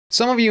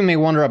Some of you may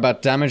wonder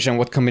about damage and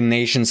what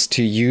combinations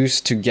to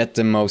use to get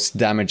the most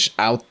damage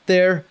out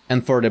there.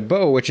 And for the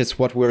bow, which is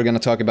what we're gonna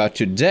talk about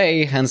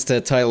today, hence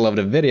the title of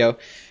the video,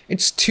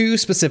 it's two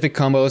specific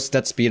combos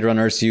that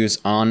speedrunners use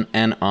on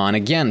and on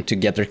again to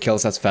get their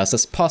kills as fast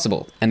as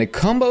possible. And the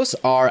combos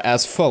are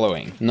as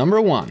following. Number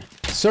 1,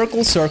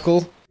 circle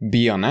circle,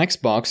 B on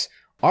Xbox,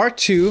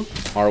 R2,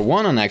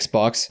 R1 on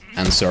Xbox,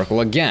 and circle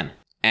again.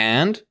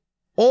 And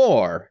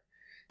or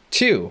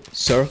 2,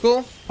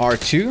 circle,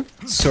 R2,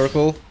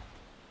 circle,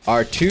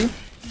 R2,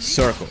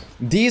 circle.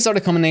 These are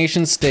the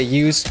combinations they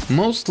use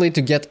mostly to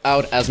get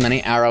out as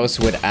many arrows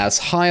with as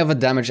high of a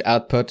damage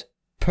output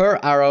per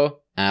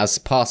arrow as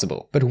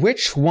possible. But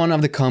which one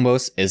of the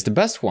combos is the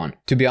best one?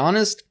 To be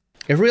honest,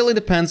 it really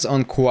depends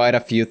on quite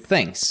a few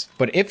things.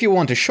 But if you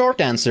want a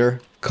short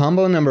answer,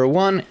 combo number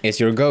 1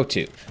 is your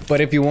go-to. But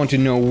if you want to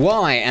know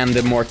why and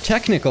the more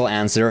technical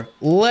answer,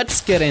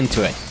 let's get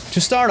into it. To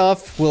start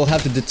off, we'll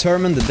have to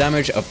determine the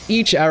damage of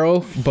each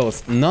arrow,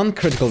 both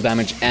non-critical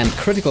damage and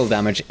critical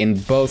damage in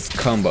both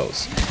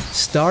combos.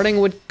 Starting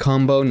with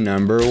combo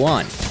number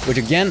 1, which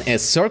again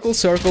is circle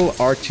circle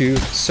R2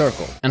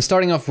 circle. And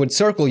starting off with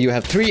circle, you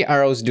have 3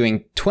 arrows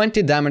doing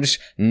 20 damage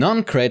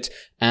non-crit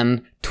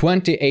and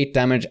 28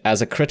 damage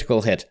as a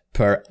critical hit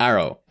per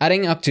arrow,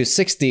 adding up to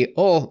 60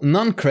 all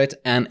non-crit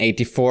and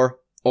 84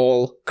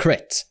 all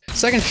crit.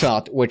 Second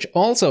shot, which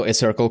also is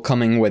circle,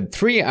 coming with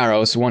 3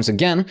 arrows once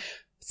again,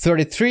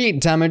 33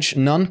 damage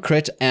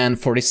non-crit and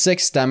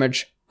 46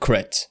 damage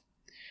crit,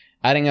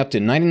 adding up to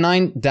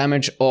 99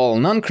 damage all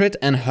non-crit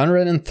and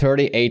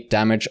 138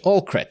 damage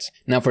all crit.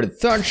 Now for the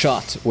third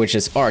shot, which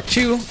is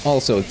R2,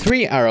 also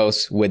 3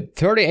 arrows with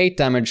 38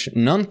 damage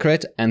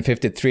non-crit and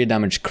 53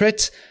 damage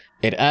crit.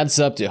 It adds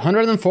up to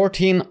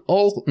 114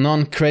 all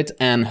non-crit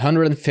and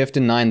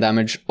 159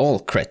 damage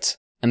all crit.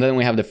 And then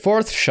we have the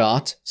fourth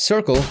shot,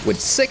 circle, with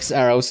 6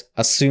 arrows,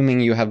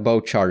 assuming you have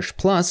bow charge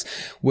plus,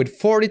 with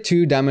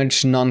 42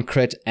 damage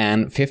non-crit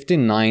and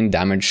 59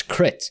 damage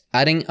crit,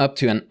 adding up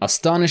to an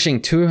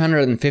astonishing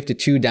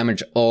 252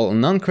 damage all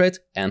non-crit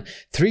and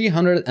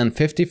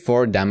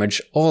 354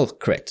 damage all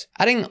crit.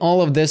 Adding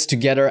all of this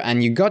together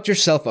and you got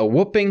yourself a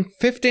whopping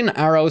 15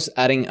 arrows,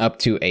 adding up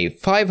to a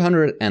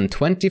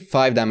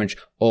 525 damage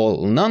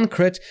all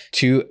non-crit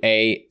to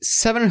a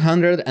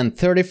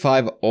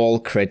 735 all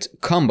crit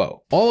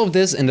combo. All of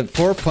this in the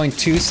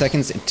 4.2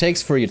 seconds it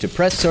takes for you to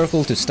press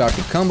circle to start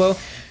the combo,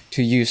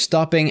 to you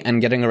stopping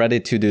and getting ready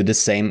to do the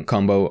same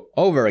combo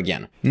over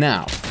again.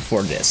 Now,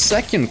 for the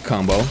second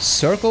combo,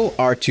 circle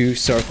R2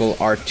 circle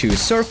R2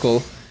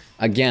 circle,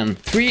 again,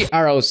 3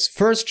 arrows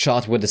first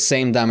shot with the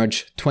same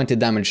damage, 20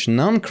 damage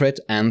non-crit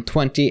and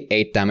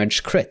 28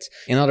 damage crit.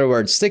 In other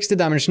words, 60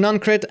 damage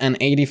non-crit and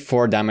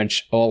 84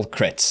 damage all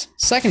crit.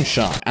 Second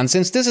shot, and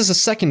since this is a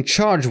second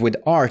charge with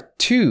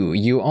R2,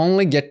 you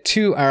only get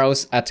 2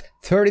 arrows at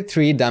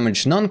 33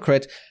 damage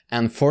non-crit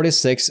and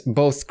 46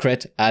 both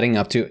crit, adding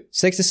up to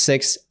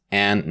 66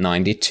 and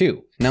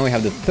 92. Now we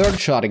have the third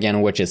shot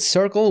again, which is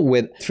circle,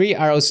 with 3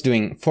 arrows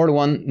doing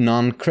 41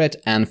 non-crit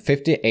and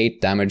 58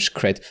 damage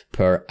crit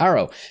per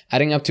arrow,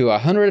 adding up to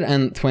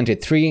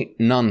 123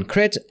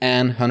 non-crit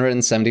and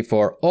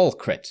 174 all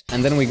crit.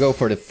 And then we go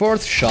for the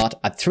fourth shot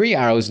at 3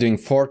 arrows doing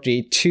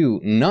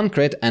 42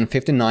 non-crit and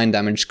 59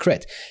 damage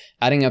crit,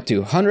 adding up to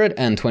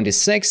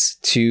 126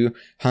 to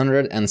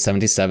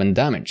 177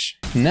 damage.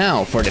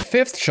 Now for the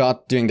fifth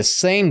shot, doing the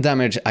same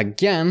damage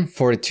again,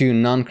 42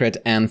 non-crit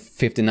and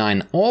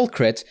 59 all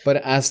crit, but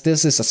as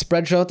this is a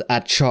spread shot,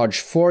 at charge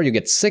 4 you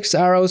get 6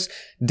 arrows,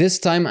 this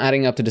time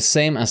adding up to the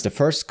same as the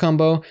first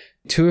combo,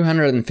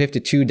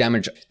 252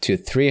 damage to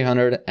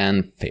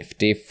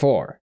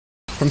 354.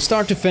 From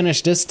start to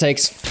finish, this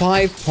takes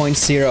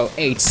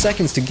 5.08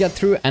 seconds to get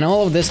through, and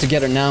all of this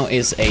together now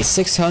is a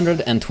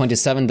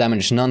 627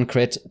 damage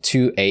non-crit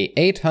to a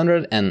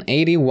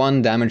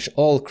 881 damage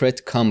all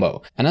crit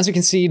combo. And as you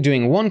can see,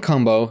 doing one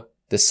combo,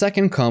 the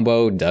second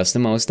combo does the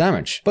most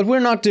damage. But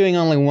we're not doing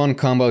only one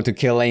combo to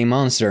kill a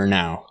monster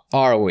now,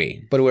 are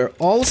we? But we're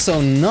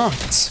also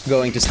not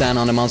going to stand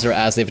on the monster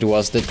as if it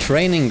was the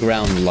training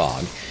ground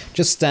log,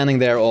 just standing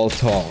there all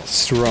tall,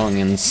 strong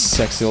and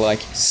sexy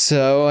like.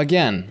 So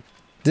again,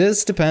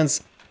 this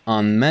depends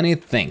on many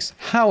things.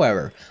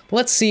 However,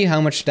 let's see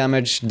how much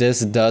damage this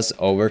does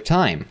over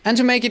time. And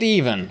to make it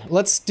even,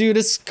 let's do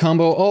this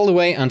combo all the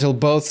way until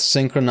both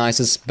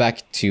synchronizes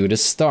back to the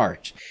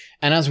start.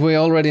 And as we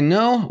already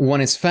know,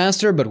 one is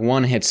faster, but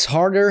one hits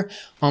harder.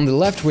 On the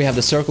left we have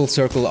the circle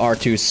circle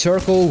R2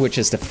 circle, which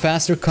is the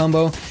faster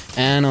combo,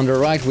 and on the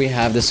right we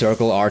have the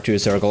circle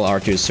R2 circle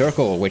R2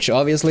 circle, which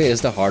obviously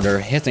is the harder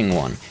hitting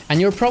one. And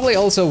you're probably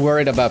also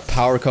worried about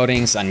power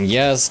coatings, and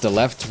yes, the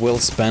left will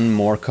spend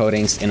more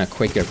coatings in a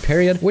quicker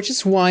period, which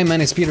is why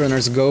many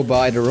speedrunners go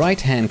by the right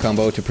hand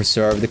combo to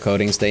preserve the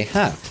coatings they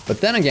have.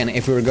 But then again,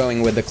 if we're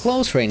going with the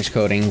close range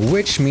coating,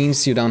 which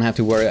means you don't have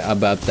to worry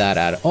about that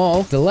at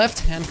all, the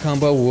left hand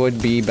combo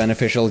would be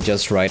beneficial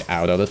just right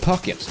out of the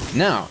pocket.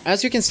 Now,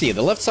 as you you can see,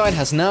 the left side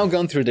has now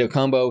gone through the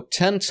combo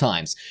 10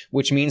 times,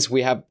 which means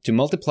we have to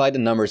multiply the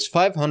numbers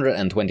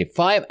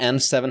 525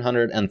 and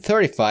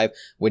 735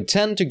 with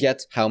 10 to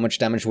get how much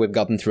damage we've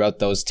gotten throughout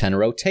those 10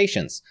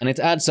 rotations. And it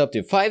adds up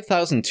to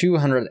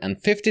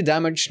 5,250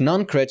 damage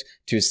non-crit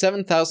to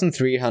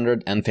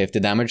 7,350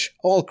 damage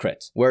all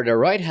crit. Where the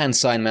right hand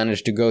side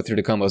managed to go through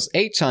the combos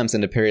 8 times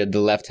in the period the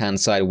left hand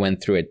side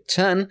went through it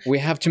 10, we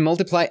have to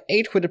multiply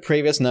 8 with the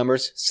previous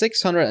numbers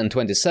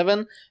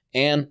 627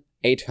 and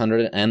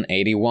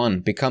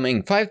 881,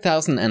 becoming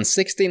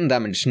 5,016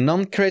 damage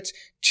non-crit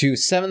to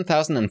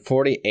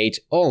 7,048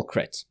 all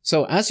crit.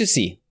 So as you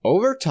see,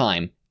 over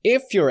time,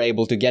 if you're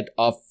able to get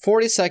off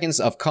 40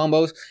 seconds of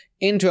combos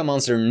into a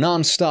monster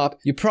non-stop,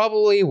 you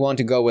probably want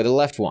to go with the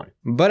left one.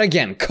 But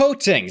again,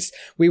 coatings!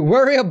 We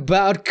worry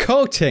about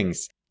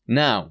coatings!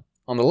 Now,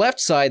 on the left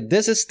side,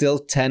 this is still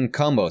 10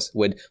 combos,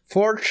 with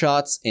 4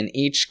 shots in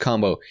each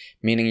combo,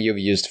 meaning you've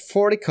used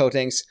 40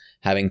 coatings,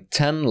 having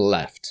 10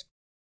 left.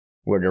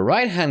 Where the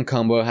right hand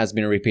combo has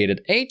been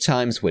repeated 8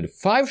 times with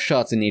 5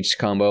 shots in each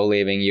combo,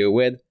 leaving you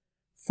with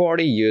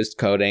 40 used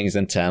coatings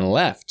and 10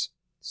 left.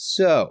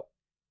 So,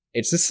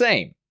 it's the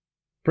same.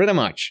 Pretty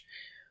much.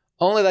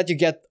 Only that you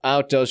get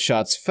out those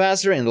shots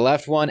faster in the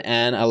left one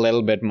and a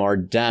little bit more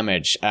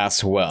damage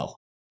as well.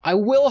 I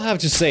will have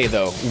to say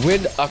though,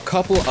 with a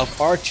couple of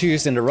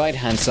R2s in the right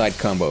hand side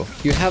combo,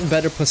 you have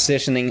better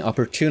positioning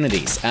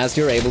opportunities as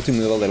you're able to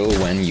move a little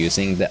when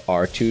using the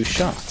R2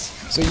 shots.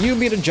 So you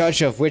be the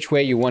judge of which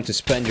way you want to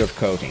spend your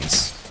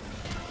coatings.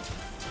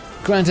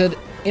 Granted,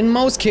 in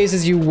most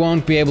cases you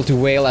won't be able to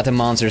wail at a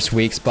monster's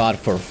weak spot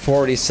for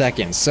 40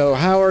 seconds, so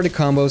how are the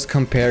combos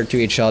compared to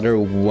each other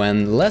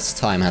when less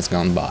time has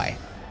gone by?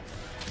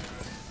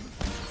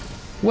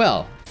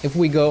 Well, if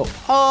we go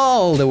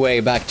all the way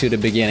back to the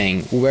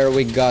beginning, where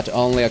we got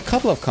only a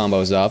couple of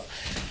combos off,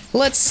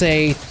 let's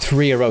say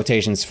 3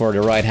 rotations for the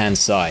right hand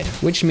side,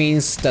 which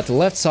means that the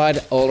left side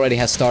already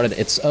has started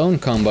its own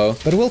combo,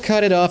 but we'll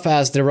cut it off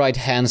as the right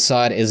hand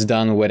side is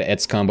done with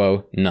its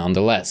combo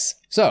nonetheless.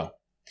 So,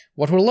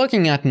 what we're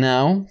looking at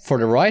now for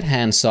the right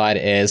hand side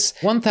is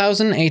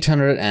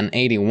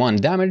 1,881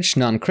 damage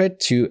non-crit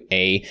to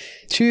a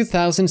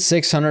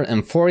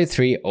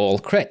 2,643 all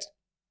crit.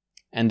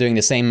 And doing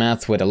the same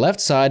math with the left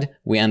side,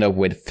 we end up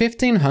with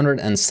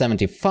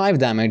 1,575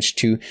 damage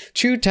to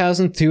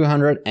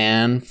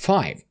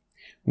 2,205,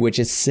 which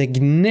is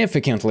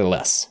significantly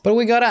less. But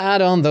we gotta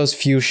add on those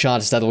few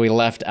shots that we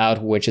left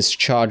out, which is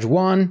charge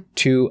 1,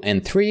 2,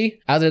 and 3,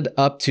 added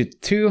up to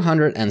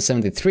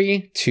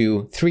 273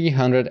 to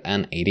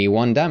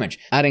 381 damage.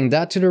 Adding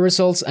that to the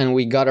results, and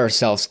we got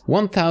ourselves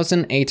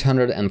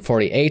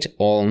 1,848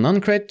 all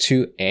non-crit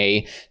to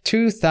a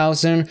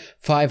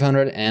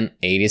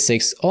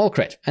 2,586 all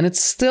crit. And it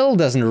still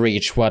doesn't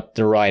reach what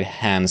the right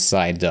hand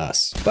side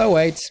does. But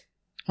wait.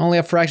 Only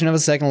a fraction of a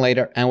second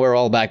later, and we're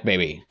all back,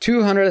 baby.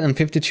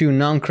 252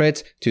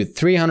 non-crit to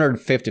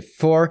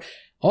 354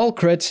 all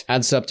crit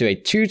adds up to a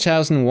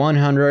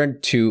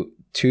 2,100 to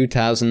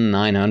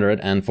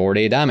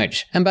 2,940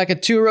 damage. And back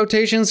at 2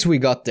 rotations, we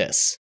got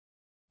this.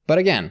 But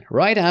again,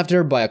 right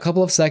after, by a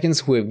couple of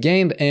seconds, we've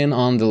gained in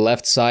on the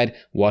left side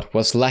what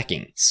was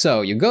lacking.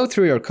 So you go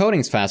through your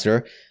coatings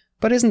faster,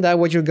 but isn't that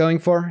what you're going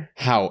for?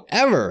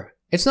 However,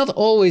 it's not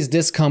always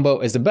this combo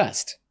is the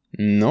best,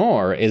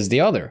 nor is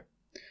the other.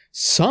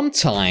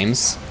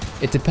 Sometimes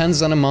it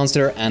depends on the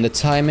monster and the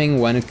timing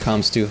when it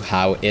comes to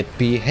how it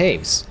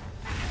behaves.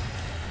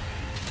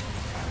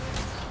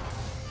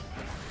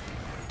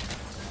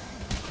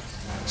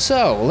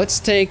 So let's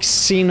take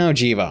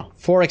Xenojiva,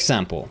 for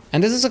example.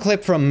 And this is a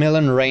clip from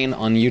Millen Rain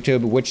on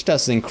YouTube, which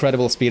does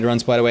incredible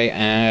speedruns, by the way.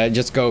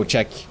 Just go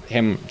check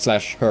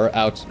him/her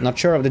out. Not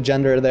sure of the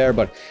gender there,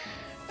 but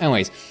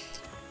anyways.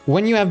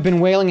 When you have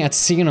been wailing at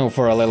Xeno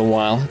for a little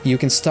while, you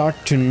can start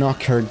to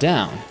knock her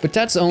down. But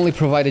that's only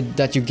provided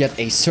that you get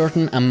a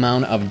certain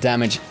amount of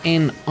damage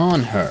in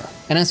on her.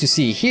 And as you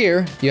see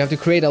here, you have to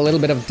create a little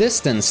bit of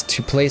distance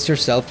to place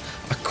yourself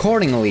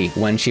accordingly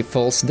when she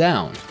falls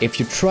down. If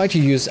you try to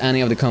use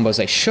any of the combos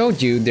I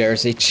showed you,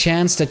 there's a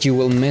chance that you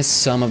will miss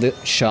some of the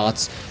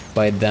shots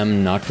by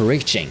them not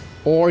reaching,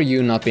 or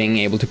you not being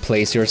able to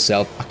place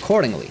yourself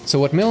accordingly. So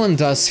what Millen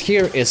does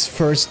here is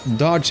first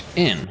dodge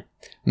in,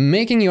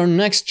 making your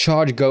next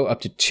charge go up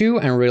to 2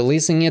 and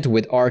releasing it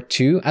with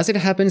R2. As it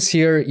happens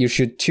here, you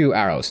shoot 2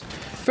 arrows.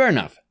 Fair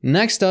enough.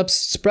 Next up,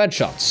 spread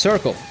shot,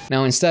 circle.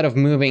 Now instead of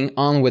moving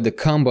on with the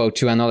combo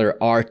to another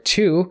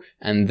R2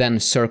 and then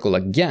circle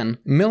again,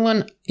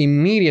 Millen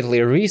immediately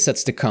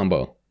resets the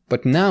combo.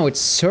 But now it's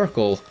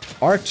circle,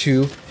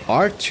 R2,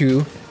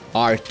 R2,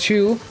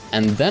 R2,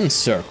 and then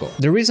circle.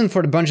 The reason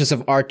for the bunches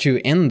of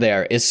R2 in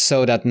there is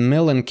so that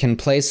Millen can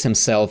place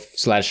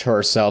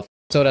himself/herself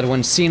so that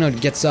when Xeno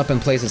gets up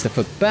and places the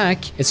foot back,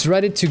 it's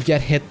ready to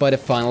get hit by the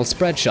final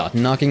spread shot,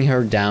 knocking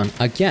her down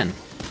again.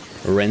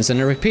 Rinse and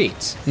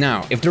repeat.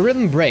 Now, if the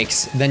rhythm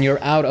breaks, then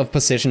you're out of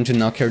position to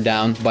knock her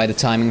down by the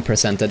timing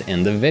presented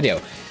in the video.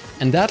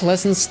 And that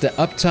lessens the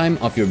uptime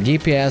of your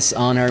DPS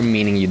honor,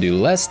 meaning you do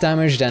less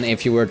damage than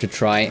if you were to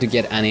try to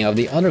get any of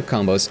the other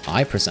combos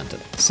I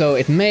presented. So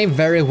it may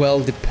very well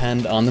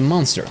depend on the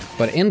monster,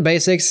 but in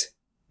basics,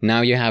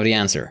 now you have the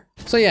answer.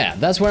 So yeah,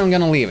 that's where I'm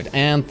gonna leave it,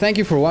 and thank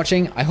you for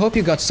watching. I hope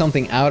you got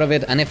something out of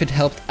it, and if it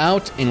helped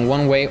out in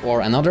one way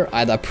or another,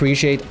 I'd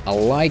appreciate a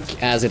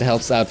like, as it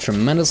helps out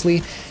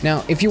tremendously.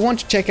 Now, if you want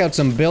to check out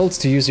some builds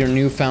to use your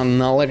newfound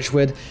knowledge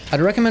with,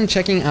 I'd recommend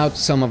checking out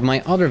some of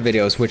my other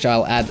videos, which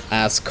I'll add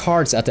as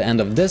cards at the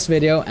end of this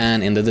video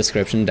and in the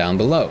description down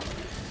below.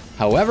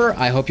 However,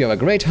 I hope you have a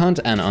great hunt,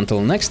 and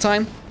until next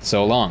time,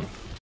 so long.